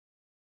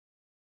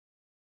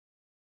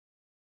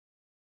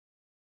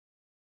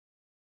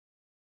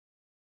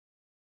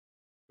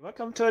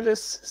Welcome to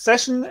this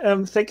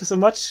session. Thank you so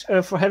much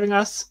for having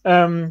us.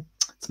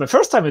 It's my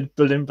first time at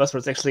Berlin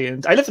Buzzwords, actually,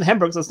 and I live in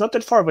Hamburg, so it's not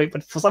that far away,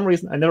 but for some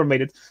reason I never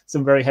made it, so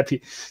I'm very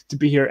happy to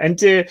be here. And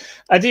the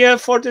idea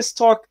for this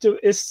talk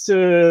is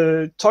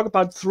to talk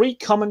about 3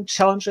 common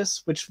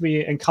challenges which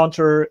we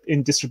encounter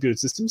in distributed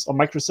systems or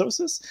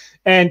microservices,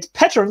 and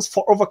patterns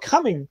for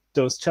overcoming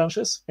those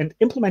challenges and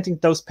implementing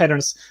those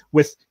patterns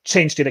with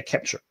change data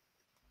capture.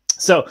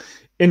 So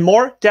in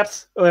more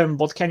depth,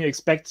 what can you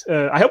expect?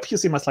 I hope you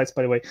see my slides,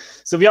 by the way.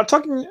 So we are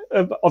going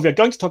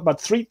to talk about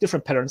 3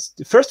 different patterns.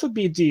 The first would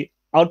be the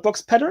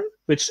outbox pattern,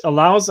 which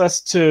allows us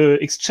to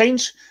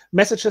exchange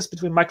messages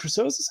between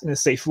microservices in a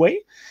safe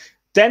way.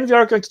 Then we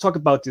are going to talk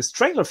about the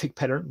strangler fig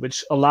pattern,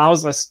 which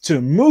allows us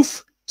to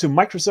move to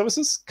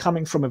microservices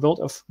coming from a world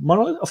of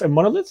a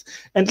monolith.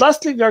 And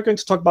lastly, we are going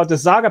to talk about the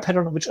saga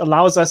pattern, which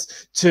allows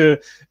us to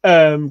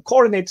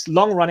coordinate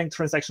long-running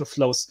transactional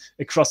flows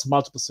across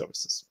multiple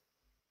services.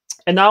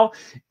 And now,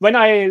 when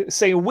I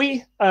say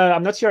we,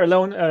 I'm not here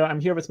alone.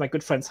 I'm here with my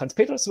good friend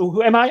Hans-Peter. So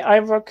who am I?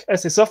 I work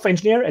as a software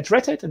engineer at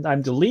Red Hat, and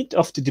I'm the lead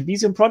of the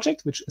Debezium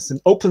project, which is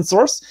an open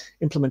source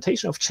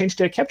implementation of change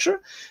data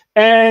capture.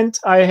 And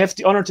I have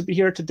the honor to be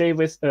here today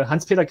with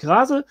Hans-Peter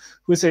Grahsl,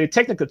 who is a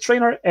technical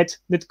trainer at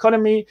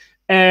Netconomy,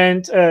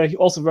 and he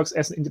also works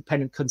as an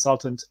independent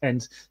consultant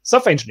and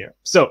software engineer.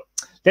 So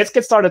let's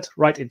get started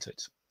right into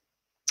it.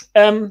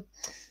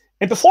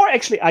 And before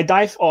actually I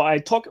dive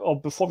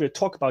before we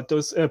talk about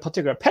those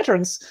particular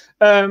patterns,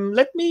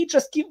 let me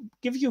just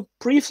give you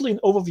briefly an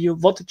overview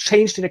of what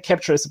change data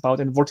capture is about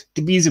and what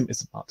Debezium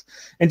is about.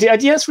 And the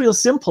idea is real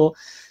simple.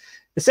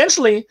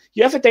 Essentially,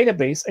 you have a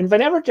database, and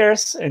whenever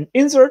there's an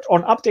insert or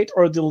an update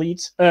or a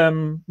delete,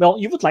 well,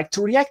 you would like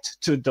to react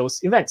to those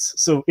events.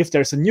 So if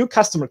there's a new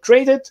customer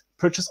created,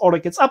 purchase order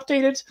gets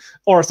updated,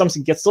 or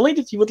something gets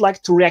deleted, you would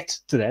like to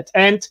react to that.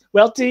 And,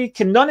 well, the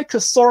canonical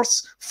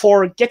source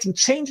for getting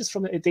changes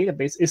from the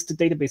database is the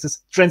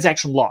database's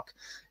transaction log.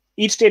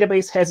 Each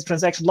database has a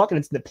transaction log, and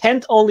it's an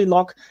append-only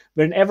log.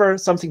 Whenever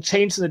something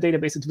changes in the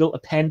database, it will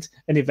append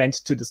an event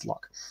to this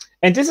log.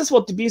 And this is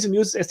what Debezium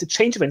uses as the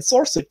change event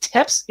source. So it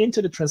taps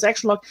into the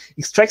transaction log,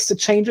 extracts the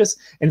changes,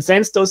 and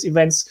sends those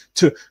events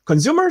to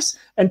consumers.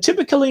 And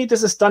typically,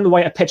 this is done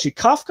via Apache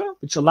Kafka,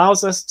 which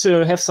allows us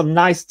to have some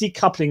nice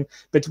decoupling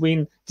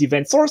between the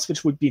event source,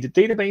 which would be the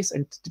database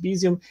and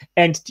Debezium,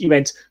 and the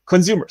event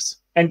consumers.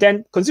 And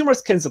then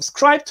consumers can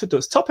subscribe to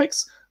those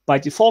topics. By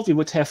default, we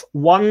would have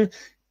one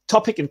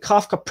topic in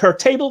Kafka per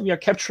table we are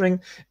capturing,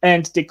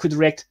 and they could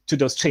react to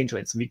those change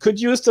events. We could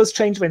use those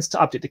change events to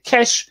update the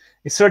cache,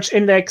 a search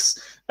index,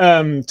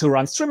 to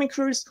run streaming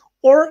queries,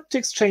 or to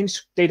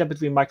exchange data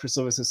between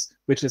microservices,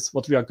 which is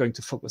what we are going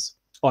to focus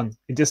on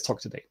in this talk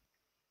today.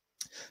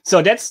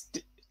 So that's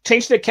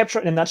change data capture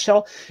in a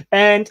nutshell.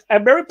 And I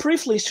very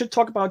briefly should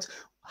talk about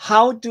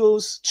how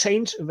those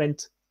change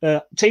events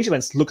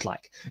look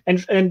like.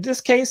 And in this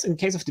case, in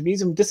case of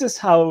Debezium, this is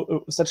how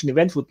such an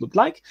event would look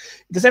like.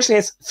 It essentially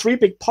has 3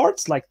 big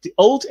parts, like the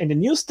old and the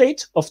new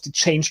state of the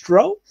changed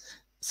row,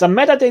 some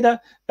metadata,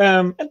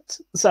 and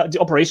so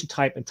the operation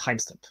type and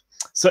timestamp.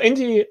 So in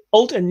the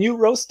old and new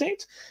row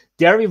state,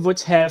 there we would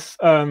have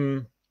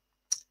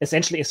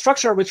essentially a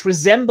structure which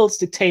resembles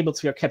the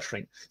tables we are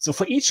capturing. So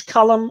for each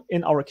column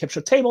in our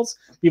capture tables,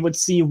 we would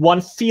see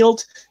one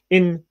field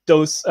in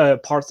those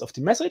parts of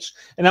the message.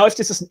 And now if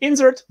this is an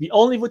insert, we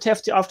only would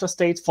have the after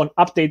state. For an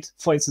update,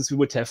 for instance, we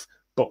would have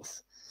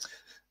both.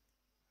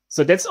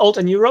 So that's old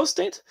and new row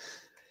state.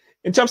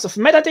 In terms of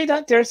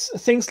metadata, there's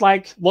things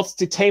like what's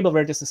the table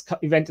where this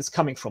event is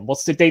coming from?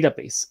 What's the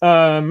database?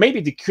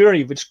 Maybe the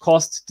query which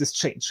caused this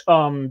change.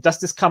 Does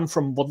this come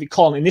from what we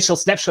call an initial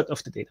snapshot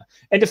of the data?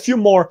 And a few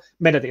more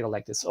metadata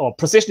like this, or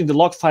positioning the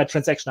log file,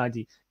 transaction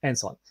ID, and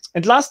so on.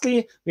 And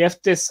lastly, we have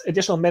this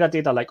additional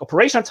metadata like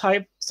operation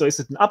type. So is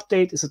it an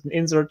update? Is it an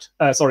insert?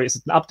 Is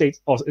it an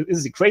update? Or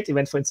is it a create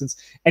event, for instance?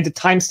 And the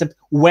timestamp,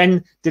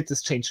 when did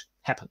this change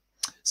happen?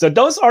 So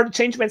those are the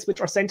change events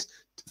which are sent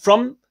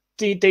from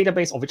the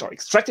database, or which are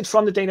extracted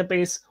from the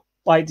database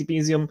by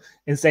Debezium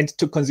and sent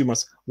to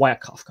consumers via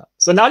Kafka.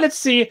 So now let's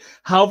see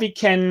how we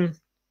can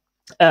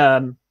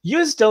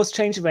use those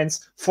change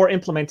events for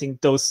implementing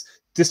those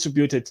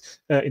distributed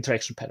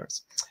interaction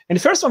patterns. And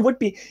the first one would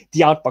be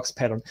the outbox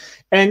pattern.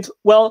 And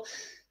well,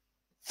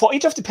 for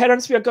each of the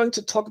patterns, we are going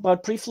to talk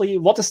about briefly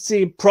what is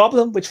the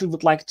problem which we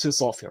would like to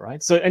solve here,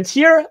 right? So, and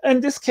here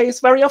in this case,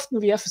 very often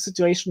we have a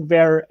situation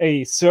where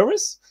a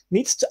service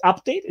needs to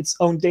update its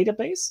own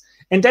database.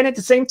 And then at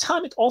the same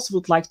time, it also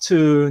would like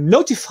to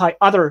notify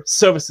other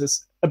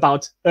services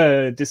about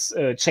this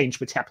change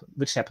which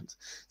happened.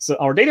 So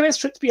our database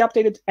should be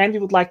updated, and we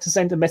would like to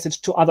send a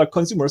message to other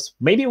consumers,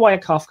 maybe via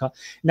Kafka.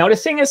 Now, the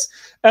thing is,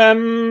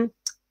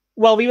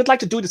 well, we would like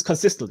to do this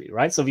consistently,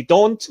 right? So we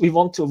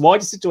want to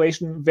avoid a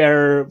situation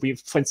where we,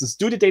 for instance,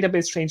 do the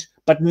database change,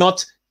 but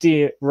not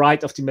the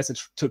write of the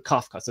message to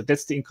Kafka. So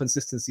that's the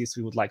inconsistencies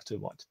we would like to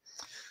avoid.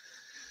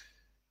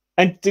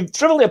 And the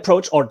trivial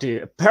approach, or the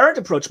apparent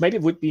approach, maybe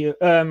would be,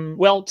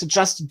 well, to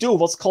just do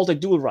what's called a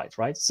dual write,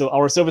 right? So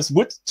our service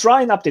would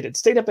try and update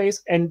its database,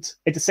 and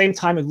at the same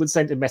time, it would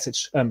send a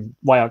message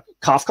via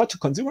Kafka to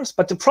consumers.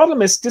 But the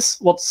problem is this,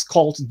 what's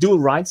called dual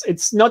writes,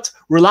 it's not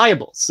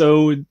reliable.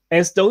 So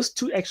as those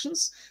two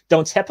actions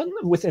don't happen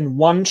within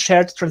one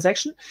shared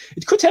transaction,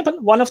 it could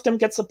happen one of them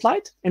gets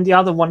applied and the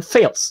other one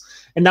fails.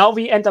 And now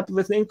we end up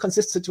with an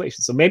inconsistent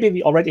situation. So maybe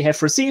we already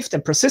have received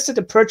and persisted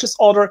a purchase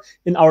order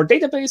in our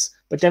database,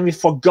 but then we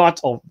forgot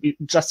or we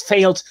just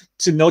failed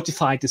to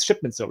notify the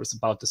shipment service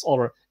about this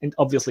order. And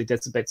obviously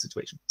that's a bad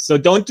situation. So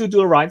don't do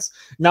dual writes.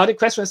 Now the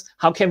question is,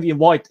 how can we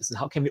avoid this and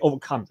how can we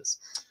overcome this?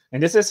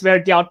 And this is where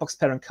the outbox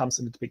pattern comes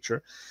into the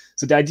picture.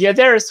 So the idea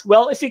there is,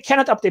 well, if we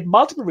cannot update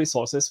multiple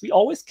resources, we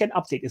always can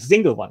update a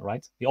single one,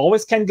 right? We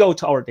always can go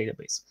to our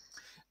database.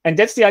 And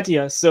that's the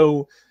idea.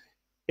 So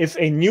if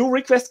a new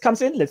request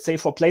comes in, let's say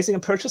for placing a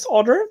purchase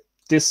order,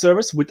 this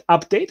service would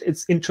update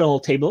its internal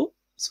table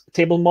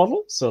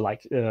model. So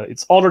like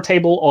its order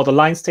table or the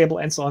lines table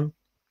and so on.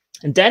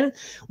 And then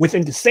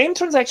within the same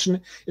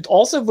transaction, it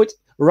also would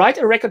write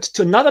a record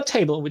to another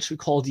table, which we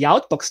call the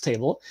outbox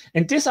table.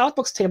 And this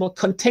outbox table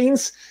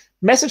contains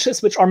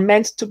messages which are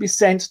meant to be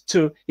sent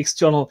to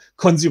external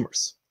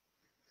consumers.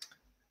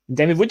 And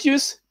then we would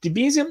use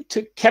Debezium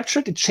to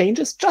capture the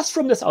changes just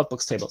from this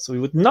outbox table. So we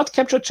would not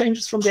capture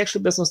changes from the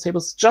actual business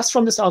tables, just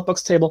from this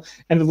outbox table,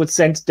 and we would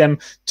send them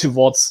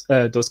towards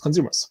those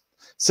consumers.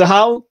 So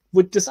how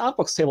would this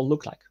outbox table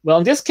look like? Well,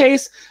 in this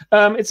case,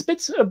 it's a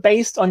bit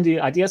based on the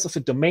ideas of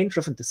a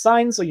domain-driven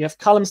design. So you have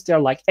columns there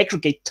like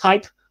aggregate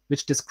type,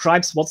 which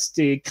describes what's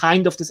the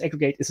kind of this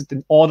aggregate. Is it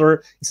an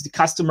order? Is it a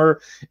customer?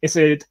 Is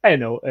it, I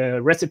don't know,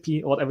 a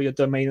recipe or whatever your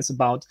domain is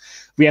about?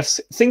 We have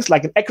things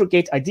like an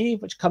aggregate ID,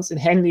 which comes in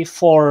handy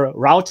for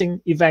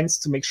routing events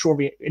to make sure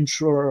we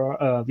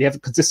ensure we have a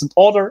consistent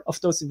order of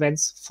those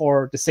events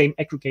for the same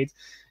aggregate.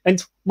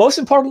 And most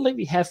importantly,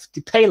 we have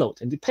the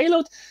payload. And the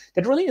payload,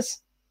 that really is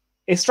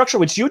a structure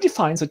which you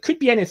define, so it could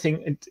be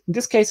anything. In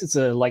this case, it's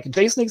like a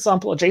JSON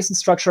example, a JSON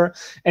structure.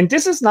 And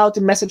this is now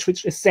the message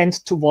which is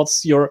sent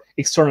towards your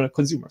external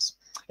consumers.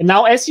 And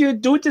now as you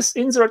do this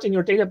insert in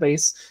your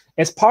database,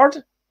 as part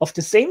of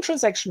the same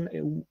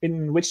transaction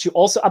in which you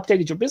also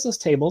updated your business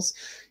tables,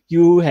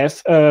 you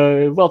have,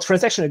 well,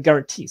 transactional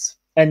guarantees.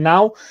 And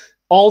now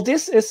all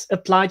this is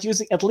applied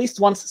using at least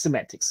once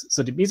semantics.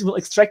 So the Debezium will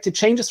extract the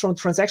changes from the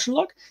transaction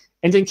log.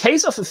 And in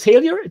case of a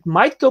failure, it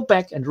might go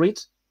back and read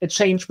a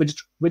change which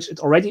it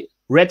already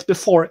read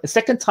before a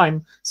second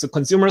time. So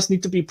consumers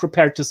need to be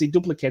prepared to see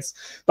duplicates,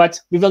 but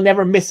we will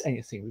never miss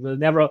anything. We will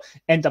never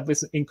end up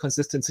with an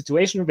inconsistent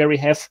situation where we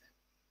have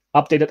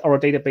updated our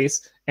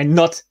database and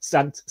not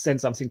send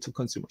something to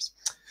consumers.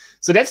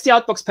 So that's the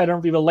outbox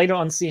pattern. We will later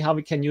on see how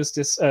we can use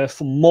this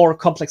for more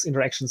complex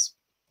interactions.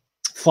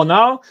 For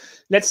now,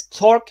 let's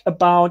talk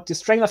about the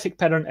strangler fig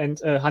pattern, and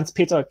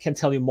Hans-Peter can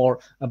tell you more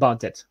about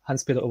that.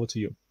 Hans-Peter, over to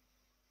you.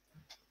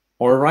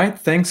 All right,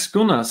 thanks,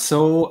 Gunnar.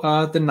 So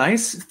the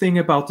nice thing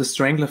about the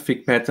strangler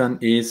fig pattern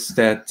is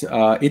that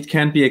it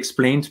can be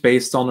explained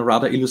based on a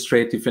rather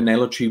illustrative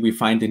analogy we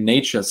find in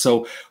nature.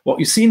 So what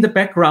you see in the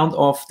background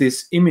of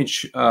this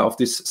image, of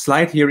this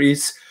slide here,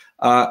 is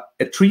a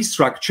tree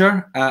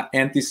structure,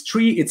 and this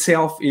tree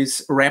itself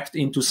is wrapped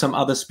into some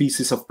other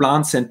species of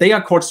plants, and they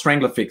are called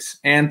strangler figs.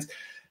 And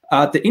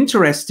the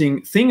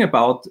interesting thing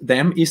about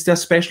them is their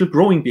special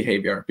growing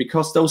behavior,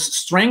 because those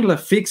strangler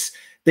figs,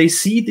 they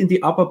seed in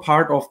the upper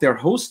part of their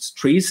host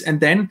trees, and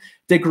then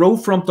they grow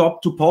from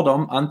top to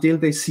bottom until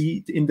they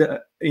seed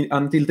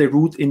until they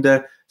root in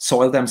the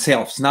soil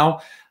themselves. Now,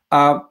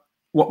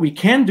 what we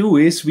can do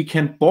is we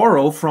can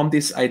borrow from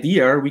this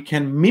idea, we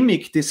can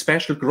mimic this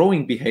special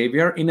growing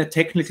behavior in a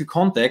technical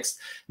context,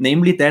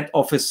 namely that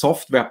of a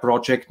software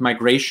project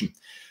migration.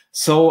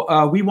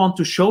 So we want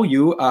to show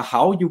you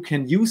how you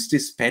can use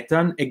this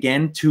pattern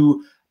again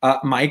to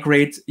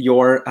migrate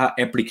your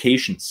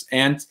applications.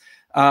 And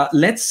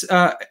let's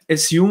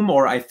assume,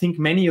 or I think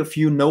many of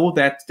you know,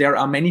 that there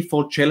are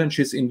manifold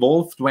challenges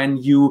involved when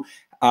you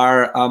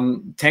are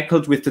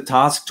tackled with the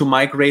task to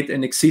migrate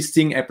an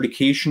existing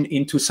application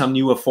into some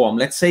newer form.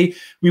 Let's say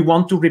we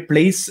want to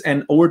replace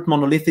an old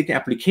monolithic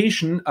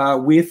application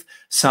with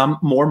some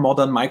more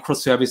modern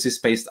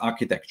microservices-based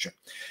architecture.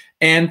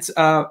 And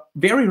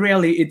very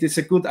rarely it is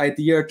a good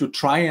idea to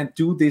try and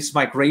do this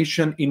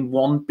migration in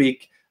one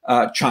big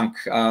chunk.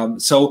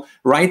 So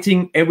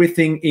writing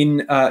everything in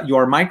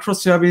your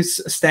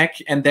microservice stack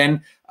and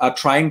then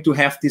trying to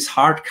have this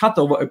hard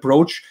cutover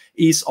approach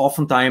is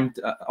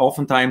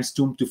oftentimes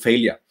doomed to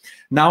failure.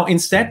 Now,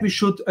 instead, we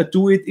should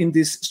do it in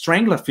this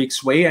strangler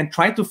fix way and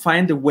try to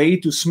find a way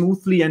to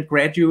smoothly and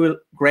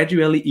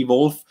gradually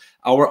evolve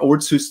our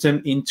old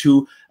system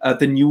into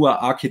the newer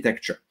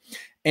architecture.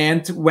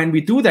 And when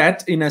we do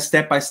that in a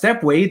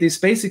step-by-step way, this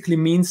basically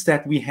means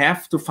that we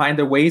have to find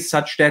a way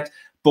such that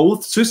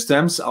both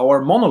systems,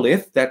 our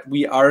monolith that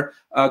we are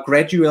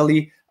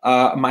gradually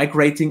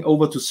migrating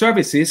over to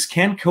services,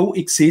 can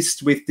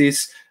coexist with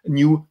these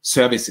new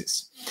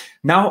services.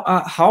 Now,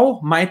 how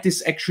might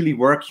this actually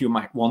work, you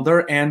might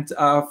wonder. And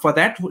for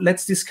that,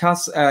 let's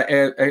discuss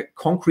a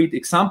concrete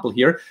example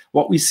here.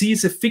 What we see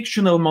is a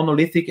fictional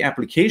monolithic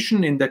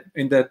application in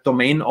the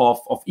domain of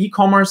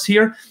e-commerce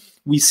here.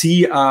 We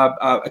see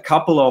a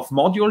couple of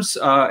modules,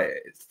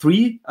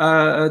 3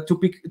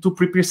 to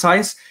be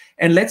precise.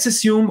 And let's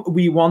assume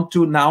we want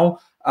to now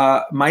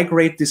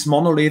migrate this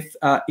monolith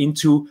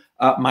into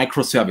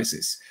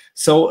microservices.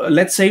 So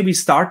let's say we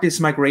start this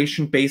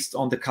migration based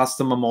on the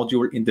customer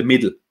module in the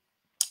middle.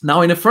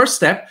 Now, in the first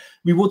step,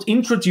 we would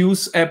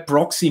introduce a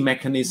proxy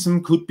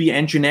mechanism, could be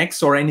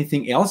Nginx or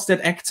anything else that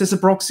acts as a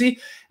proxy.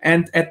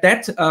 And at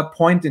that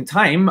point in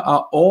time,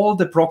 all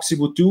the proxy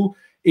would do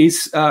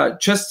is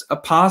just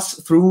pass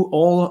through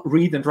all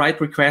read and write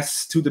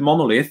requests to the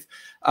monolith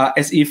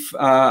as if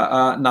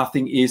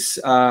nothing is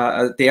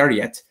there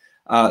yet.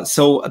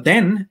 So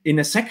then, in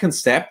a second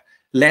step,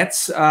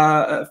 let's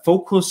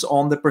focus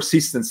on the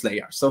persistence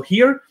layer. So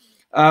here,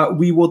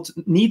 we would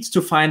need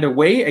to find a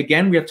way,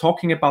 again, we are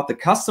talking about the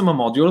customer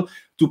module,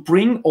 to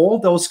bring all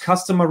those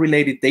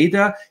customer-related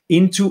data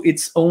into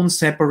its own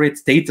separate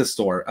data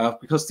store.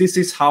 Because this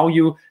is how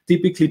you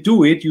typically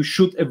do it. You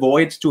should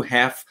avoid to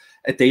have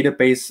a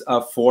database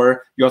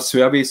for your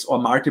service or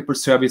multiple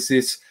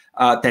services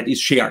that is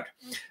shared.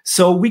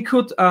 So we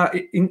could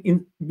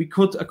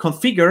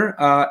configure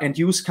and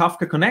use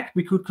Kafka Connect.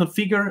 We could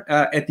configure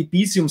a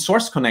Debezium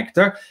source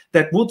connector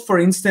that would, for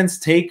instance,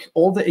 take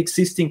all the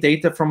existing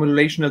data from a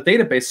relational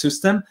database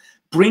system,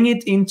 bring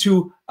it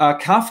into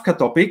Kafka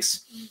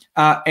topics,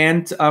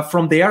 and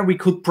from there we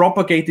could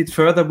propagate it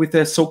further with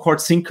a so-called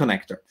sync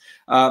connector.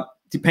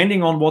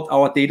 Depending on what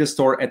our data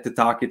store at the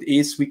target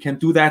is, we can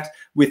do that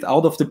with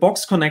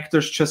out-of-the-box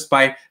connectors just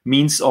by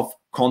means of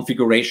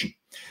configuration.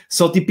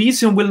 So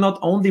Debezium will not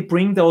only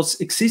bring those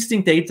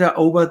existing data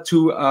over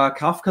to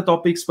Kafka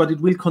topics, but it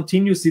will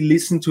continuously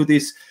listen to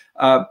this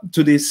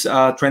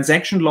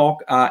transaction log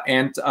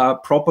and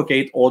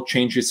propagate all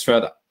changes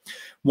further.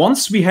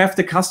 Once we have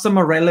the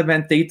customer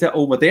relevant data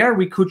over there,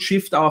 we could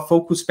shift our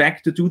focus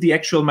back to do the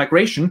actual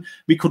migration.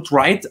 We could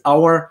write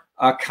our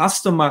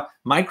customer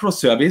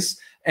microservice,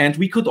 and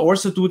we could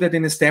also do that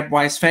in a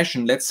stepwise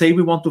fashion. Let's say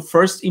we want to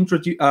first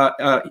introduce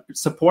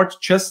support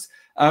just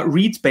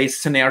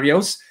read-based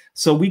scenarios.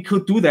 So we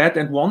could do that,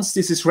 and once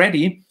this is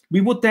ready, we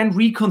would then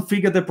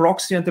reconfigure the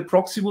proxy, and the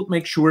proxy would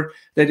make sure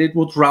that it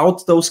would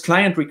route those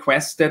client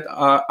requests that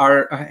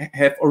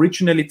have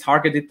originally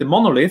targeted the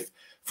monolith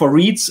for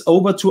reads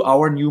over to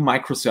our new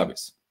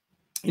microservice.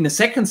 In a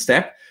second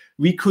step,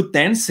 we could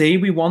then say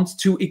we want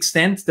to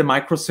extend the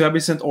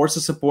microservice and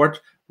also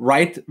support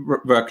write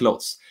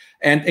workloads.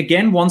 And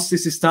again, once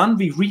this is done,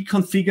 we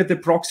reconfigure the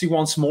proxy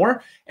once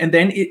more, and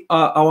then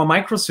our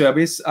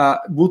microservice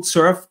would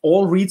serve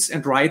all reads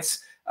and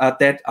writes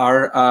that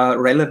are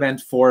relevant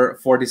for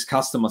this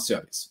customer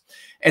service.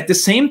 At the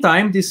same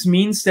time, this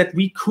means that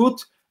we could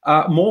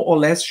more or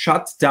less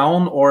shut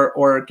down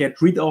or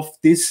get rid of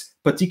this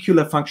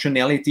particular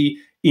functionality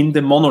in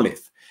the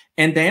monolith.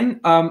 And then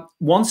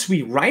once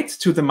we write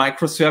to the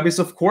microservice,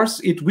 of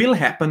course, it will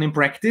happen in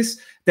practice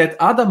that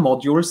other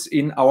modules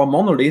in our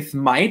monolith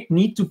might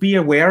need to be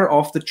aware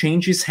of the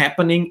changes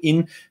happening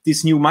in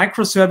this new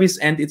microservice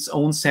and its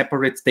own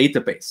separate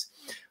database.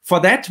 For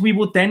that, we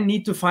would then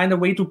need to find a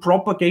way to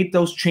propagate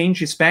those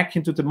changes back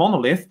into the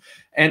monolith.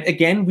 And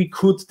again, we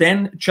could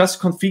then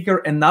just configure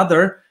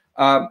another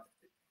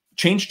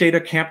change data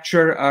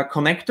capture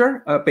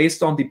connector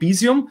based on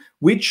Debezium,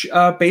 which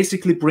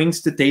basically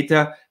brings the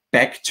data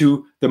back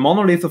to the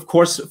monolith, of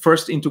course,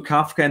 first into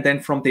Kafka, and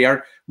then from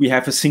there we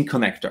have a sync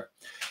connector.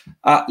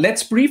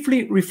 Let's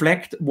briefly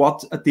reflect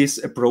what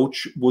this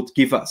approach would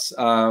give us.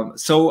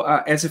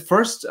 As a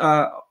first,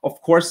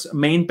 of course,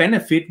 main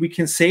benefit, we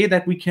can say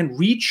that we can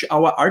reach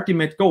our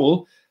ultimate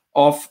goal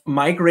of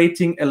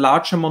migrating a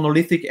larger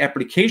monolithic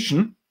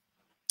application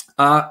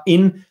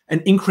in an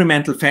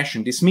incremental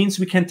fashion. This means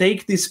we can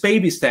take these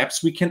baby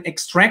steps, we can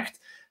extract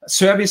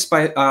service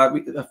by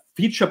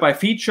feature by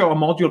feature or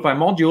module by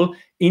module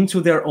into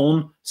their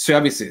own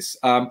services.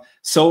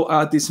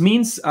 This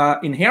means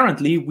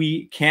inherently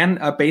we can,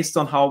 based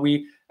on how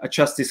we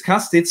just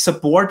discussed it,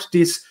 support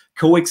this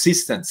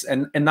coexistence.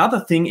 And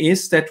another thing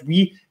is that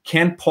we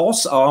can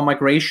pause our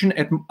migration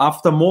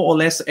after more or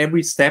less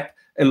every step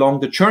along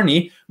the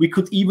journey. We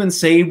could even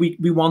say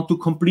we want to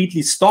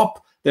completely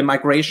stop the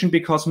migration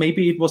because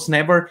maybe it was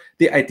never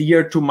the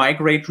idea to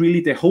migrate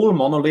really the whole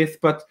monolith,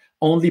 but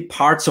only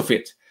parts of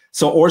it.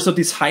 So also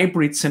this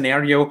hybrid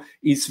scenario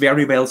is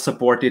very well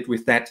supported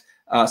with that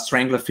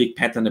strangler fig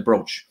pattern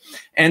approach.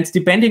 And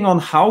depending on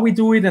how we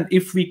do it and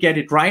if we get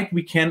it right,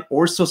 we can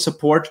also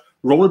support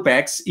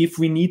rollbacks if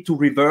we need to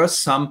reverse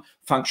some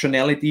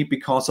functionality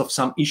because of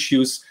some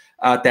issues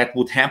that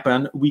would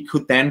happen. We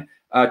could then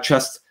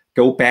just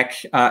go back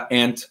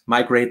and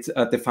migrate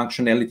the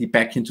functionality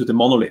back into the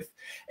monolith.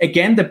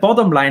 Again, the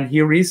bottom line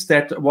here is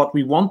that what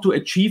we want to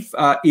achieve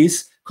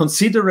is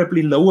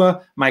considerably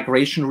lower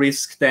migration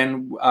risk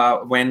than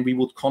when we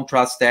would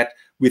contrast that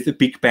with a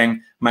Big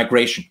Bang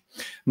migration.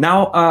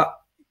 Now,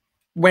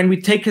 when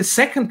we take a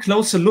second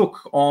closer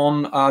look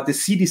on the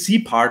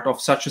CDC part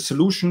of such a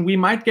solution, we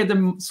might get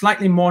a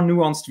slightly more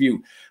nuanced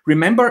view.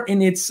 Remember,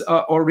 in its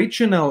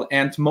original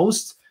and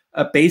most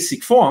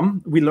basic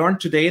form, we learned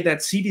today that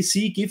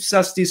CDC gives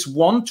us this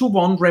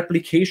one-to-one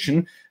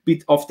replication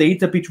of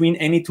data between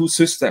any two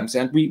systems.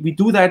 And we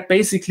do that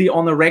basically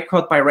on a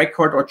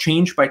record-by-record or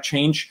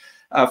change-by-change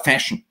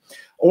fashion.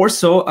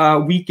 Also,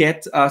 we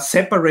get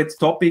separate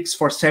topics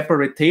for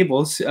separate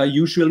tables,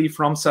 usually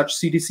from such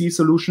CDC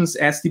solutions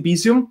as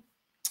Debezium.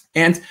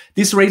 And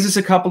this raises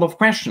a couple of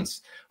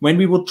questions. When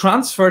we would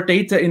transfer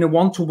data in a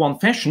one-to-one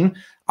fashion,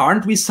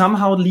 aren't we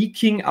somehow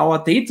leaking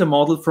our data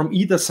model from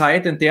either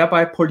side and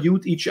thereby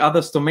pollute each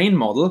other's domain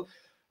model?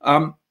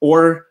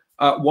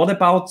 What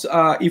about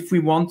if we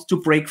want to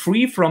break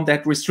free from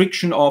that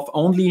restriction of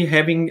only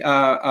having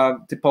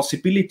the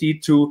possibility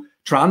to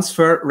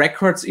transfer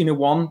records in a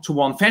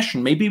one-to-one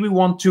fashion? Maybe we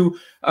want to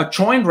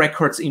join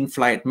records in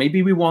flight.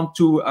 Maybe we want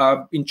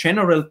to, in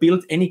general,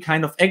 build any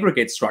kind of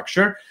aggregate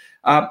structure.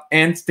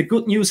 And the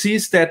good news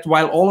is that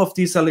while all of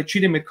these are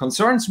legitimate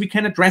concerns, we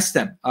can address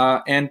them.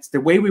 And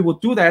the way we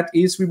would do that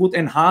is we would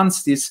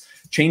enhance this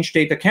change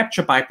data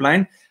capture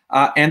pipeline.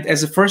 And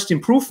as a first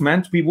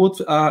improvement, we would,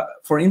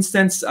 for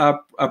instance,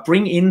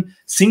 bring in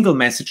single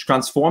message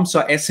transforms,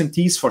 or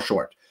SMTs for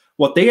short.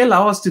 What they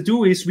allow us to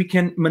do is we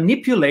can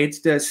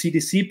manipulate the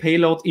CDC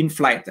payload in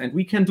flight. And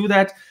we can do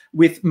that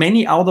with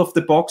many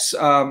out-of-the-box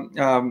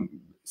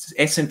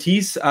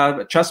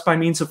SMTs just by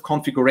means of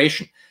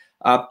configuration.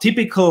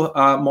 Typical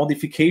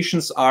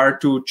modifications are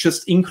to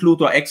just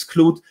include or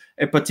exclude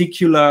a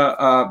particular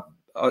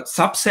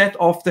subset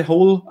of the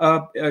whole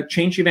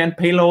change event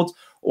payload,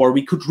 or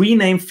we could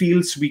rename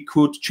fields, we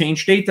could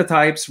change data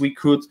types, we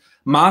could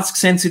mask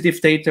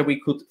sensitive data, we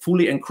could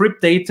fully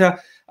encrypt data,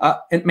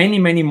 and many,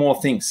 many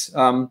more things.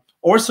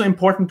 Also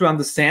important to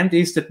understand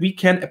is that we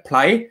can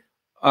apply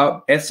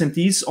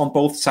SMTs on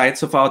both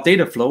sides of our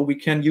data flow. We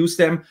can use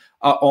them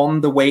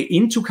on the way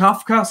into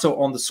Kafka,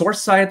 so on the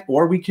source side,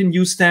 or we can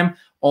use them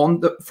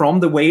from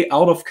the way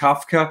out of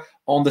Kafka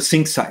on the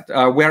sink side,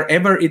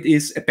 wherever it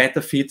is a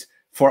better fit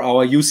for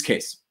our use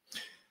case.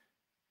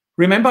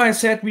 Remember, I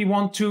said we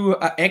want to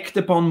act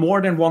upon more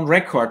than one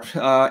record,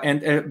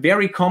 and a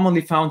very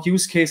commonly found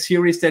use case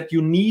here is that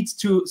you need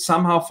to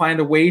somehow find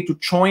a way to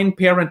join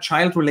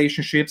parent-child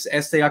relationships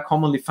as they are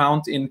commonly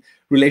found in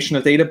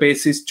relational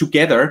databases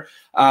together.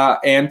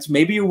 And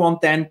maybe you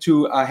want then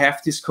to have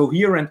this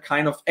coherent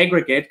kind of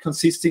aggregate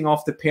consisting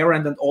of the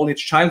parent and all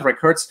its child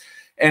records,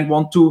 and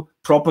want to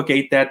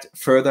propagate that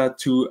further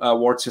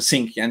towards your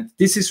sink. And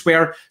this is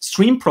where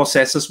stream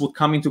processors would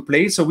come into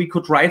play. So we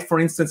could write, for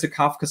instance, a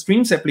Kafka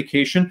Streams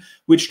application,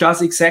 which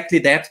does exactly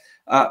that,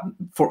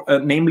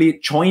 namely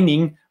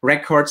joining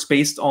records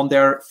based on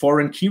their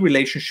foreign key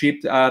relationship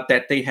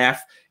that they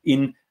have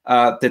in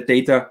the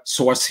data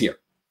source here.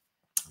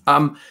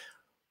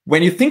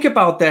 When you think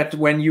about that,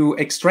 when you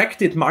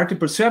extracted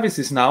multiple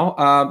services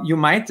now, you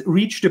might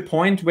reach the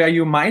point where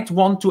you might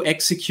want to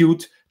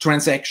execute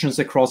transactions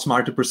across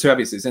multiple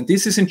services. And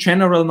this is in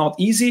general not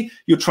easy.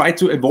 You try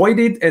to avoid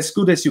it as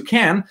good as you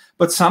can,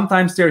 but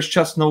sometimes there's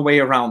just no way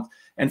around.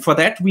 And for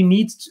that, we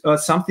need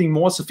something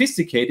more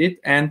sophisticated.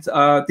 And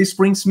this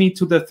brings me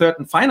to the third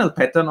and final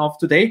pattern of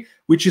today,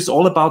 which is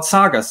all about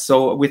sagas.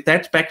 So with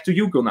that, back to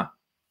you, Gunnar.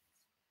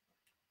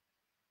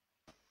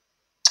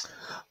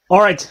 All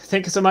right.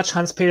 Thank you so much,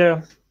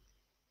 Hans-Peter.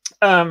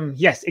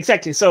 Yes,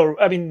 exactly. So,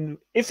 I mean,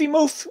 if we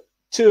move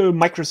to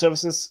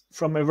microservices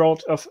from a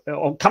world of,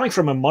 or coming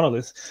from a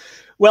monolith,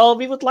 well,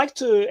 we would like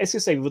to, as you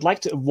say, we would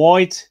like to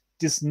avoid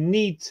this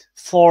need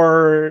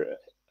for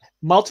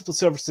multiple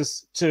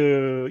services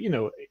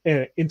to,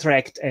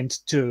 interact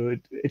and to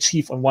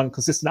achieve on one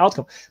consistent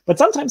outcome. But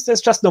sometimes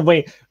there's just no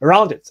way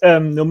around it.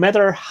 No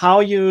matter how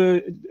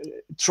you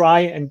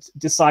try and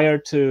desire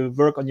to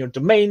work on your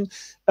domain,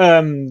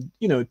 to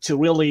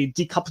really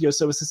decouple your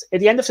services, at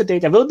the end of the day,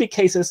 there will be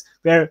cases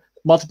where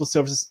multiple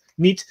services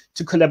need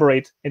to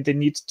collaborate and they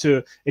need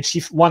to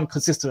achieve one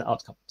consistent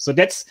outcome. So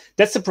that's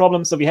the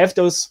problem. So we have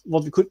those,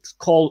 what we could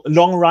call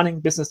long-running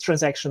business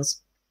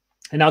transactions.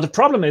 And now the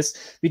problem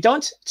is we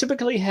don't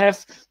typically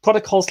have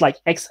protocols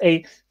like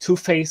XA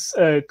two-phase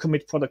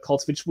commit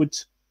protocols, which would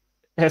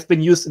have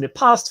been used in the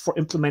past for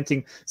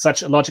implementing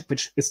such a logic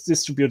which is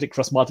distributed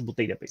across multiple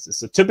databases.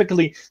 So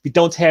typically, we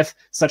don't have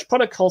such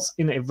protocols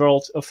in a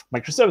world of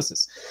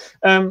microservices.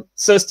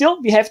 So still,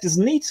 we have this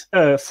need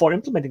for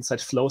implementing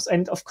such flows.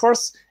 And of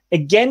course,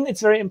 again,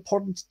 it's very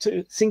important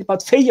to think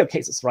about failure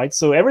cases, right?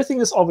 So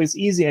everything is always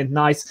easy and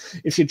nice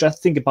if you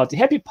just think about the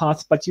happy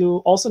path, but you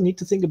also need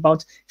to think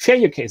about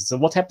failure cases. So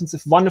what happens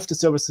if one of the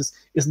services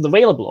isn't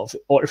available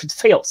or if it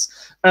fails?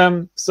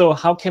 So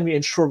how can we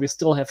ensure we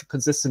still have a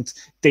consistent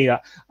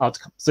data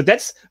outcome? So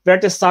that's where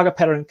the saga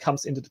pattern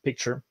comes into the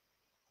picture.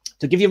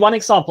 To give you one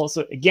example,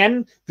 so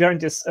again, we're in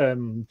this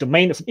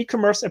domain of an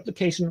e-commerce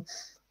application.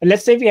 And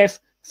let's say we have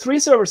 3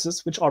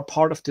 services which are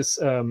part of this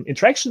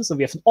interaction. So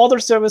we have an order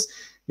service,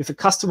 we have a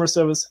customer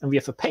service, and we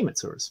have a payment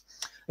service.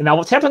 And now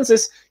what happens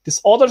is this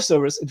order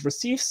service, it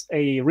receives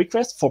a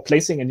request for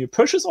placing a new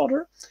purchase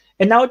order.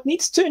 And now it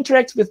needs to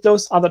interact with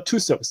those other two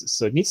services.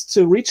 So it needs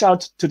to reach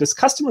out to this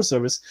customer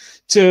service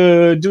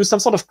to do some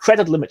sort of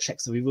credit limit check.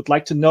 So we would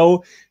like to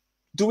know,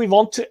 do we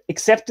want to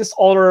accept this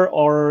order,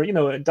 or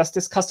does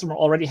this customer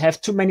already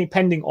have too many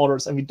pending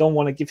orders and we don't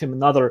want to give him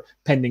another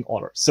pending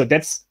order? So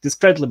that's this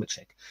credit limit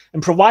check.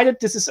 And provided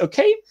this is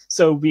okay,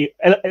 so we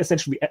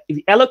essentially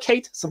we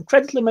allocate some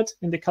credit limit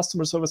in the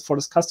customer service for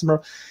this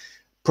customer.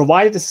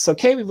 Provided this is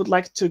okay, we would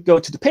like to go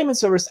to the payment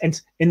service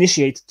and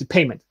initiate the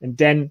payment. And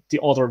then the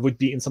order would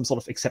be in some sort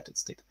of accepted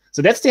state.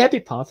 So that's the happy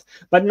path.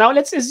 But now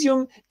let's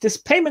assume this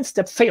payment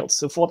step fails.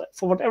 So for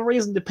whatever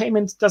reason, the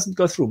payment doesn't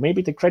go through.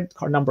 Maybe the credit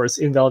card number is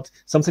invalid,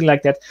 something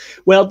like that.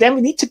 Well, then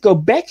we need to go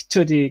back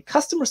to the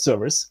customer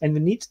service and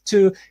we need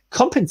to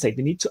compensate.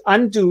 We need to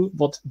undo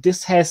what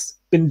this has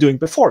been doing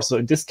before. So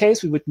in this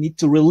case, we would need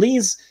to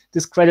release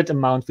this credit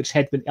amount which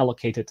had been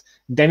allocated.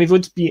 Then we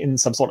would be in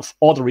some sort of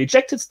order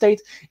rejected state,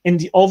 and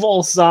the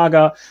overall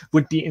saga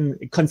would be in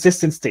a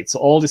consistent state. So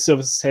all the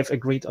services have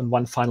agreed on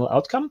one final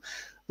outcome.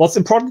 What's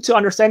important to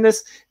understand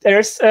is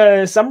there's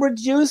some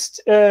reduced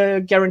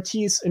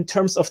guarantees in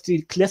terms of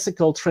the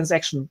classical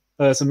transaction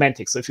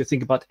semantics. So if you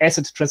think about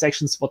asset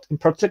transactions, what in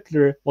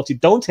particular, what you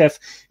don't have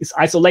is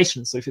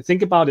isolation. So if you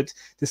think about it,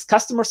 this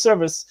customer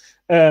service,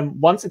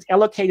 once it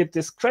allocated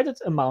this credit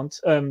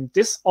amount,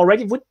 this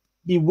already would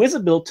be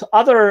visible to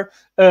other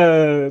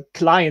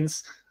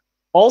clients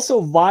also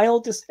while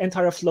this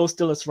entire flow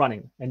still is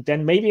running. And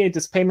then maybe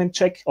this payment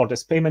check or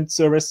this payment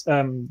service,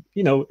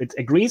 it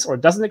agrees or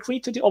doesn't agree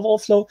to the overall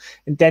flow.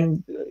 And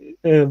then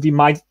we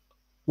might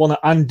want to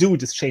undo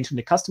this change in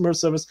the customer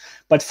service.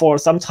 But for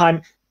some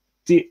time,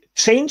 the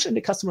change in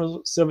the customer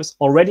service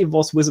already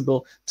was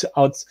visible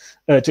to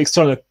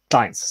external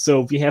clients.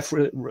 So we have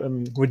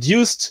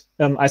reduced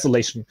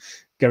isolation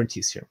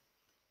guarantees here.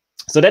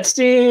 So that's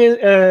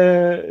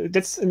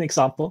an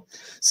example.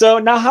 So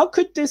now, how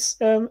could this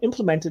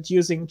implemented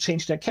using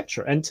change data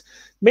capture? And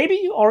maybe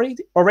you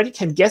already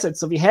can guess it.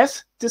 So we have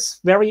this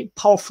very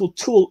powerful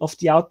tool of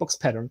the outbox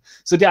pattern.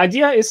 So the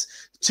idea is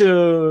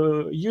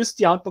to use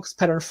the outbox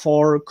pattern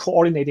for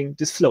coordinating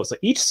this flow. So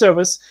each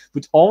service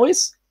would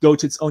always go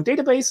to its own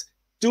database,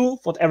 do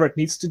whatever it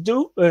needs to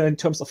do in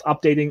terms of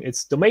updating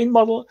its domain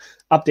model,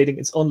 updating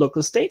its own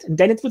local state, and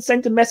then it would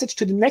send a message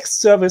to the next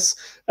service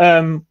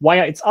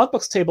via its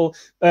outbox table,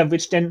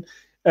 which then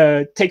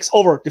takes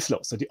over the flow.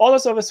 So the order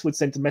service would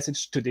send a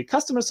message to the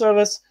customer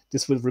service,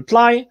 this will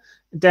reply,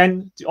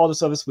 then the order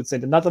service would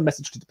send another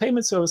message to the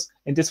payment service,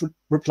 and this would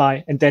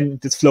reply, and then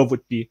this flow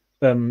would be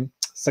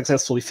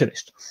successfully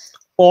finished.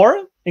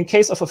 Or in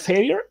case of a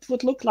failure, it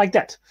would look like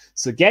that.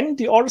 So again,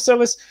 the order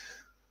service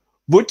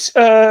would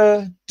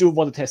do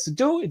what it has to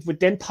do. It would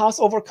then pass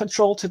over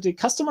control to the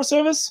customer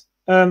service.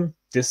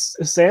 This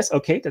says,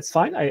 okay, that's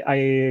fine.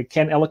 I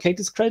can allocate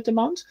this credit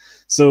amount.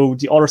 So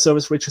the order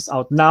service reaches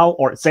out now,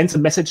 or it sends a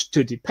message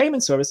to the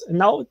payment service. And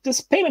now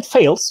this payment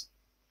fails.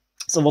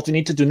 So what we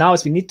need to do now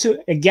is we need to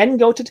again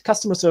go to the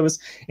customer service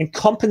and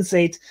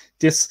compensate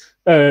this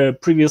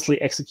previously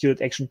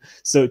executed action,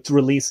 so to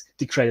release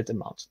the credit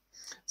amount.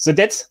 So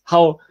that's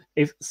how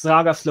a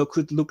saga flow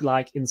could look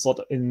like in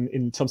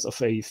terms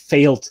of a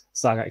failed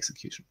saga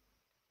execution.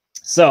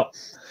 So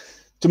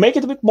to make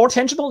it a bit more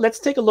tangible, let's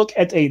take a look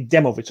at a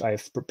demo which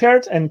I've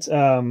prepared. And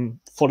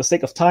for the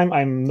sake of time,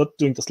 I'm not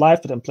doing this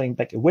live, but I'm playing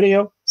back a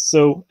video.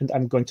 And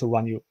I'm going to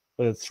run you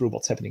through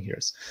what's happening here.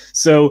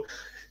 So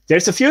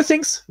there's a few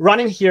things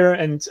running here,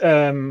 and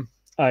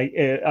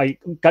I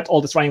got all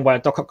this running via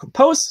Docker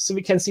Compose, so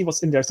we can see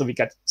what's in there. So we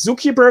got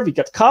Zookeeper, we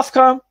got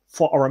Kafka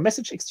for our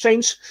message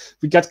exchange,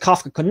 we got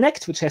Kafka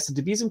Connect, which has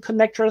the Debezium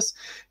connectors,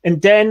 and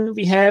then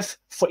we have,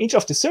 for each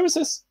of the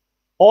services,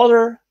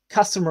 order,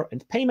 customer,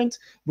 and payment,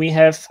 we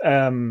have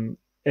a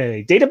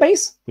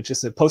database, which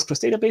is a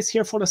Postgres database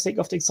here for the sake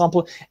of the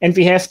example, and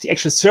we have the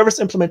actual service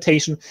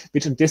implementation,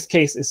 which in this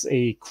case is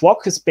a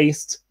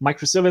Quarkus-based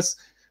microservice,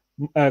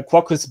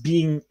 Quarkus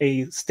being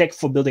a stack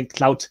for building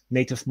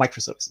cloud-native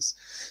microservices.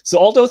 So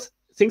all those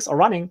things are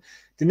running.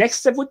 The next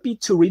step would be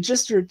to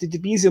register the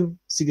Debezium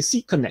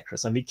CDC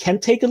connectors, and we can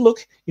take a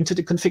look into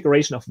the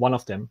configuration of one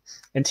of them.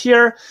 And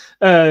here,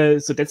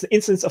 so that's an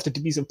instance of the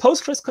Debezium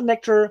Postgres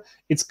connector.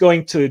 It's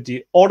going to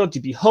the order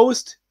DB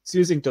host. It's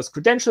using those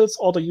credentials,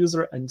 order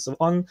user, and so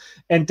on.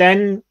 And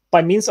then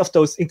by means of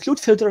those include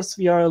filters,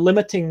 we are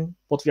limiting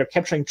what we are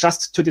capturing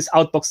just to this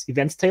outbox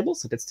events table.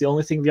 So that's the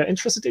only thing we are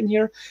interested in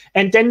here.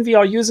 And then we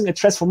are using a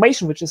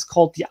transformation, which is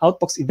called the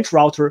outbox event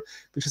router,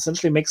 which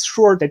essentially makes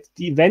sure that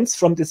the events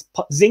from this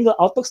single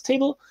outbox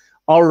table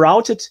are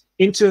routed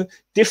into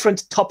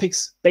different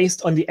topics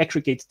based on the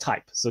aggregate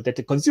type, so that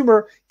the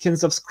consumer can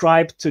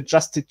subscribe to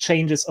just the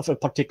changes of a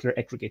particular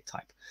aggregate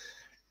type.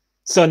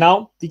 So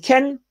now we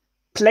can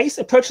place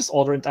a purchase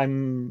order, and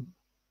I'm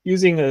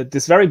using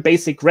this very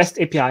basic REST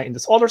API in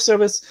this order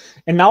service.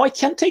 And now I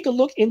can take a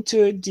look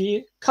into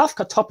the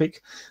Kafka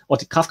topic, or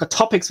the Kafka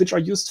topics which are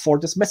used for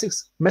this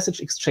message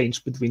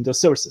exchange between those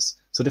services.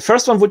 So the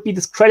first one would be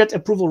this credit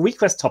approval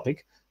request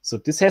topic. So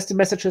this has the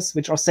messages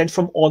which are sent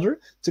from order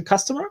to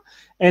customer.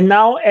 And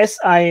now as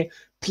I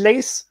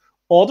place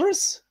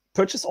orders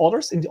purchase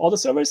orders in the order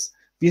service,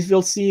 we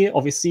will see,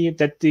 or we see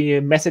that the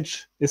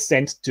message is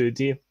sent to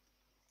the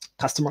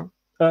customer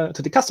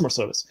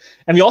service.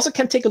 And we also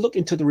can take a look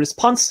into the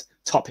response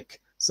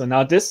topic. So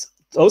now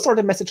those are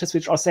the messages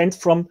which are sent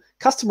from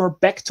customer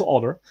back to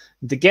order.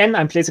 And again,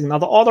 I'm placing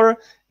another order,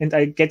 and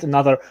I get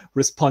another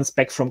response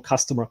back from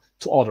customer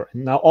to order.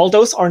 And now all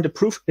those are in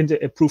the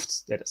approved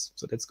status.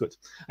 So that's good.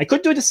 I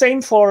could do the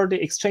same for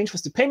the exchange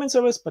with the payment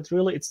service, but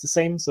really it's the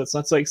same, so it's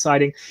not so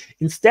exciting.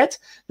 Instead,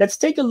 let's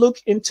take a look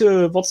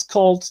into what's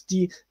called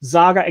the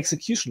Saga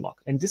execution log.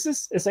 And this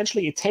is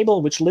essentially a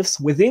table which lives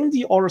within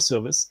the order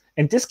service,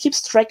 and this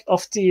keeps track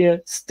of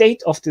the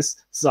state of this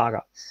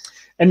Saga.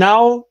 And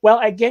now, well,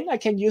 again, I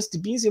can use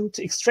Debezium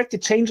to extract the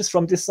changes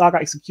from this Saga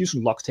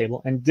execution log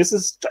table. And this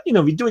is,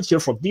 we do it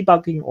here for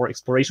debugging or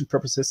exploration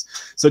purposes.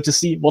 So to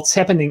see what's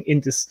happening in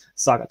this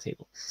Saga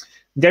table.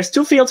 There's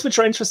two fields which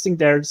are interesting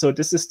there. So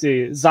this is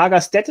the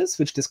Saga status,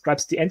 which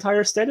describes the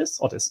entire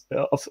status of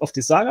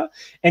the Saga.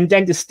 And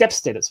then the step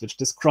status, which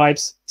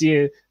describes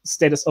the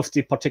status of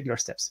the particular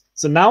steps.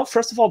 So now,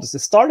 first of all, this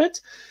is started.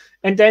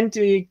 And then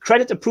the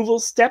credit approval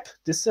step,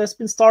 this has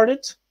been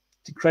started.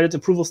 The credit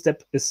approval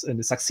step is in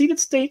the succeeded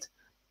state.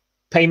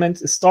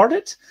 Payment is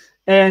started.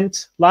 And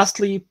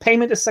lastly,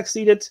 payment is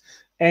succeeded,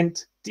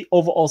 and the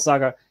overall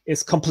Saga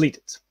is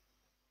completed.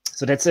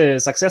 So that's a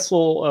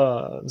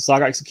successful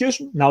Saga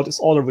execution. Now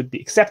this order would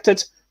be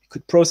accepted. We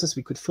could process,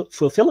 we could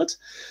fulfill it.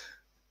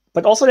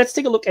 But also let's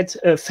take a look at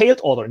a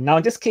failed order. Now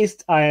in this case,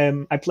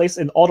 I place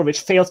an order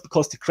which fails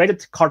because the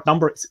credit card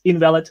number is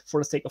invalid for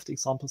the sake of the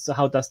example. So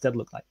how does that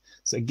look like?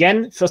 So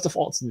again, first of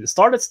all, it's in the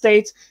started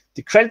state.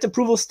 The credit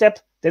approval step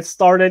that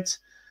started.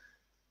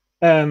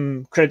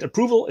 Credit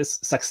approval is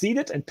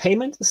succeeded and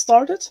payment is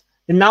started.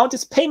 And now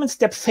this payment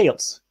step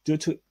fails due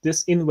to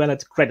this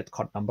invalid credit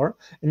card number.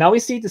 And now we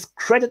see this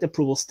credit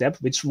approval step,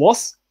 which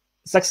was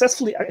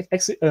successfully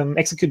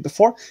executed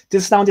before.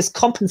 This is now this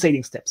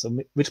compensating step, so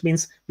which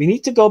means we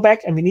need to go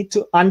back and we need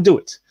to undo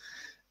it.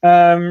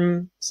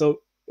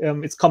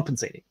 It's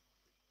compensating.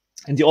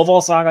 And the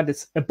overall Saga,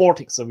 that's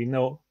aborting. So we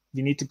know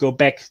we need to go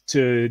back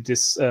to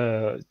this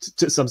to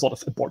some sort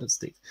of aborted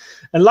state.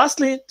 And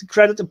lastly, the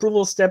credit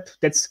approval step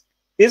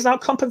is now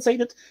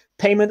compensated.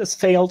 Payment is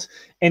failed,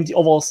 and the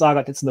overall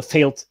Saga that's in the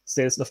failed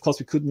status. And of course,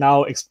 we could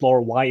now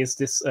explore why is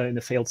this in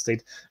the failed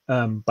state,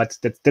 but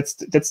that's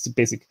the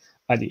basic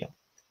idea.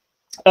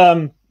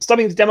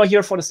 Stopping the demo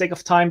here for the sake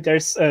of time,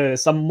 there's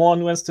some more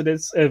nuance to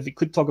this. We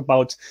could talk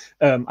about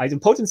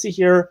idempotency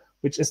here,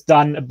 which is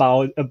done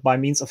by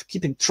means of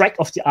keeping track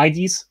of the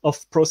IDs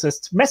of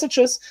processed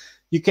messages.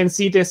 You can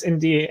see this in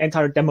the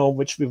entire demo,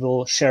 which we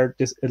will share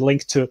a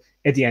link to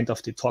at the end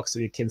of the talk, so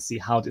you can see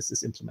how this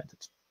is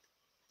implemented.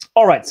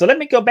 All right, so let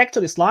me go back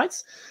to the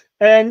slides,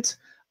 and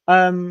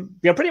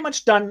we are pretty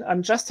much done.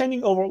 I'm just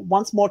handing over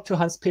once more to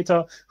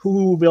Hans-Peter,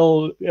 who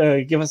will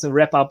give us a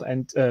wrap-up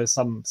and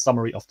some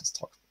summary of this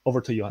talk.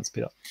 Over to you,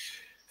 Hans-Peter.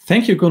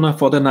 Thank you, Gunnar,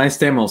 for the nice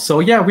demo. So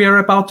yeah, we are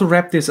about to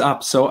wrap this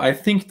up. So I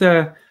think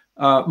the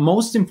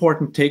most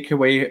important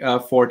takeaway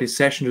for this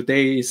session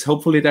today is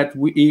hopefully that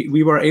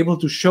we were able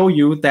to show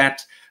you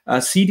that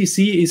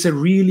CDC is a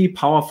really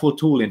powerful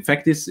tool. In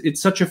fact,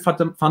 it's such a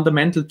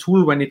fundamental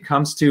tool when it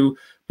comes to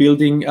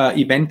building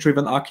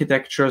event-driven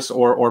architectures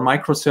or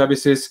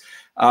microservices.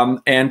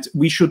 And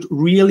we should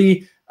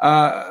really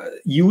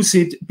use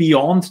it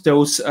beyond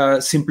those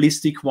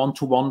simplistic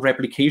one-to-one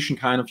replication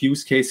kind of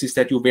use cases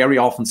that you very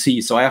often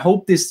see. So I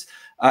hope this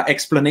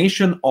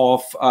explanation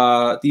of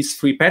these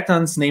three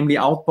patterns, namely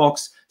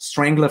outbox,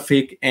 strangler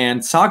fig,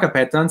 and saga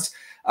patterns,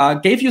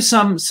 gave you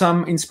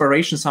some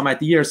inspiration, some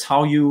ideas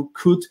how you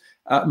could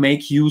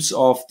make use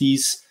of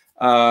these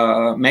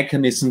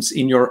mechanisms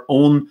in your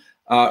own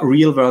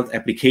real-world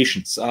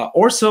applications.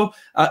 Also,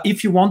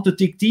 if you want to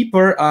dig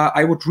deeper,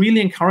 I would really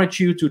encourage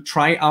you to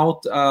try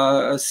out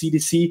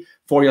CDC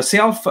for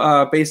yourself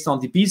based on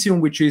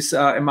Debezium, which is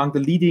among the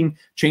leading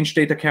change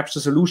data capture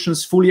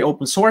solutions, fully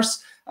open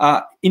source.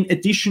 In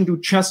addition to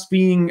just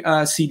being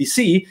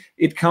CDC,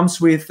 it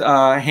comes with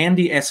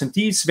handy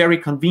SMTs, very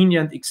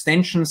convenient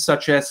extensions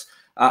such as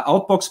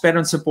outbox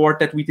pattern support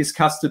that we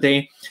discussed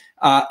today.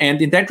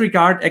 And in that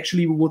regard,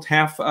 actually, we would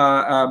have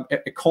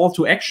a call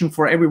to action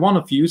for every one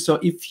of you. So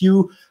if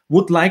you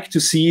would like to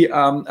see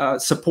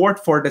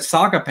support for the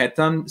saga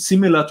pattern,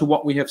 similar to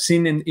what we have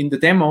seen in the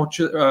demo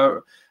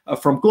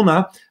from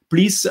Gunnar,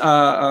 please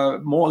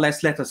more or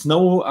less let us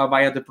know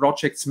via the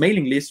project's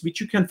mailing list,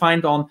 which you can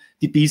find on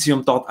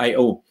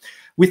debezium.io.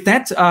 With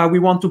that, we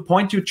want to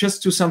point you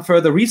just to some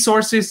further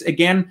resources.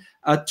 Again,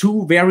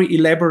 two very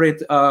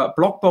elaborate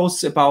blog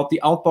posts about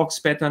the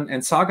outbox pattern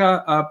and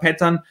saga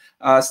pattern,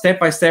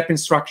 step-by-step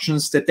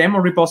instructions. The demo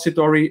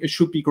repository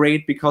should be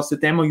great because the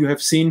demo you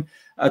have seen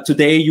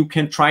today, you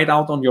can try it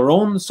out on your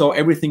own. So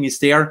everything is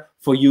there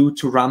for you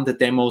to run the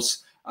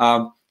demos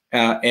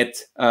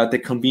at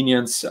the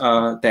convenience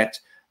that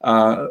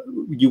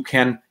you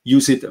can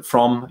use it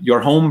from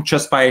your home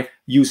just by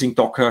using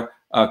Docker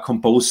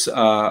Compose,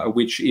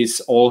 which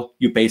is all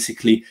you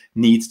basically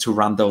need to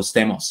run those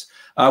demos.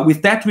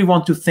 With that, we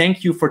want to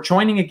thank you for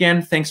joining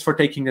again. Thanks for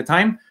taking the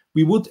time.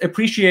 We would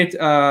appreciate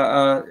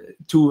to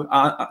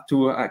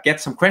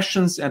get some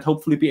questions and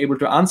hopefully be able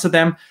to answer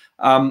them.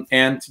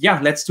 And yeah,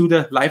 let's do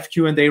the live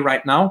Q&A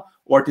right now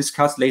or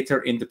discuss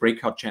later in the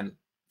breakout channel.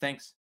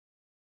 Thanks.